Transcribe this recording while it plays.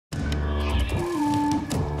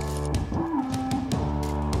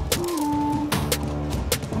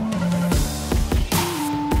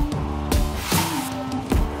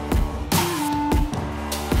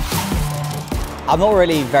I'm not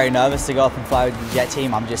really very nervous to go up and fly with the jet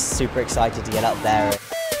team. I'm just super excited to get up there.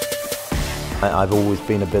 I've always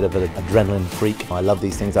been a bit of an adrenaline freak. I love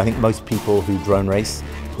these things. I think most people who drone race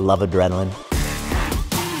love adrenaline.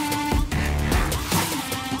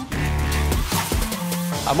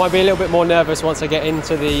 I might be a little bit more nervous once I get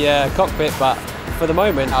into the cockpit, but for the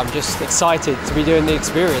moment I'm just excited to be doing the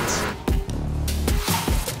experience.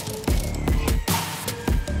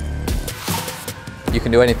 You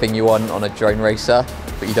can do anything you want on a drone racer,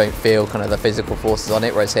 but you don't feel kind of the physical forces on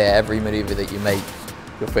it, whereas here, every manoeuvre that you make,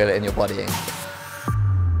 you'll feel it in your body.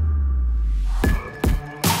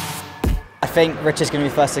 I think Richard's going to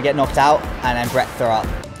be first to get knocked out, and then Brett throw up.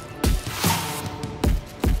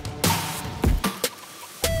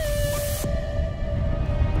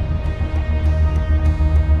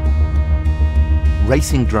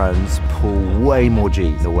 Racing drones pull way more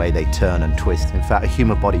G's the way they turn and twist. In fact, a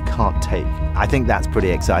human body can't take. I think that's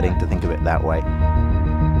pretty exciting to think of it that way.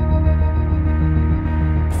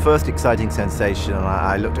 First exciting sensation, and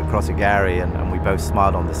I looked across at Gary and we both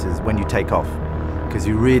smiled on this, is when you take off, because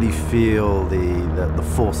you really feel the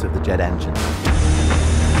force of the jet engine.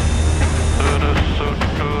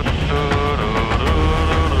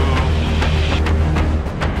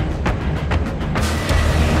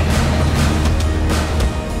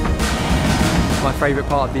 My favourite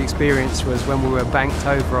part of the experience was when we were banked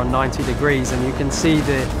over on 90 degrees and you can see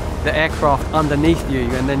the aircraft underneath you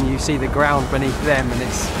and then you see the ground beneath them, and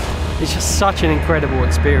it's just such an incredible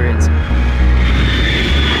experience.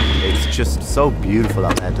 It's just so beautiful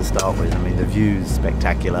up there to start with. I mean, the view's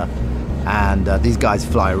spectacular, and these guys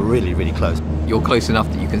fly really, really close. You're close enough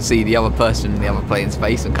that you can see the other person in the other plane's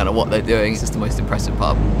face and kind of what they're doing. It's just the most impressive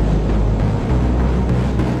part.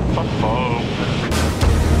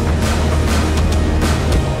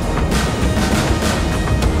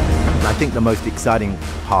 I think the most exciting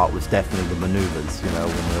part was definitely the maneuvers, you know,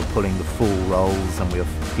 when we were pulling the full rolls and we were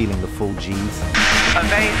feeling the full G's.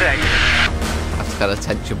 Amazing! You have to kind of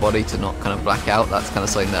tense your body to not kind of black out. That's kind of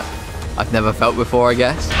something that I've never felt before, I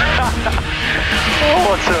guess.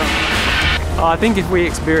 Awesome! I think if we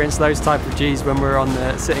experience those type of G's when we're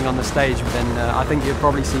sitting on the stage, then I think you'll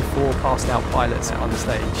probably see 4 passed out pilots on the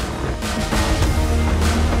stage.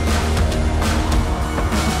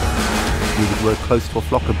 We were close to a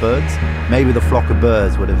flock of birds. Maybe the flock of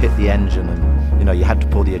birds would have hit the engine and, you know, you had to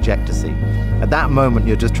pull the ejector seat. At that moment,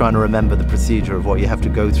 you're just trying to remember the procedure of what you have to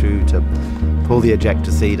go through to pull the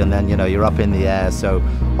ejector seat, and then, you know, you're up in the air. So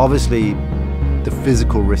obviously the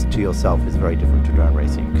physical risk to yourself is very different to drone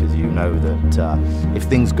racing, because you know that if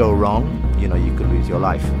things go wrong, you know, you could lose your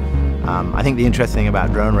life. I think the interesting thing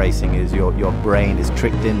about drone racing is your brain is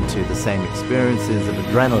tricked into the same experiences of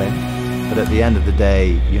adrenaline, but at the end of the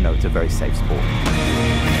day, you know, it's a very safe sport.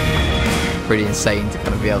 Pretty insane to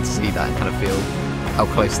kind of be able to see that and kind of feel how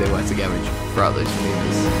close they were together throughout those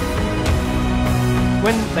maneuvers.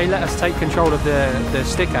 When they let us take control of the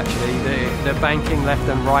stick, actually, the banking left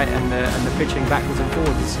and right and the pitching backwards and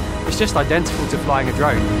forwards, it's just identical to flying a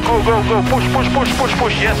drone. Go, go, go, push, push, push, push,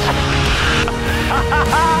 push, yes!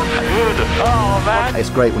 Good! Oh, man! It's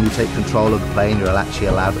great when you take control of the plane, you're actually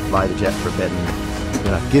allowed to fly the jet for a bit, and,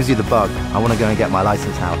 you know, it gives you the bug. I want to go and get my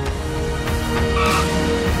license now.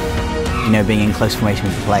 You know, being in close formation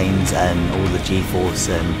with the planes and all the G-force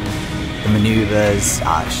and the manoeuvres,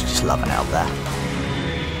 I was just loving it up there.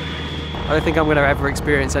 I don't think I'm going to ever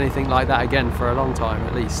experience anything like that again for a long time,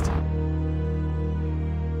 at least.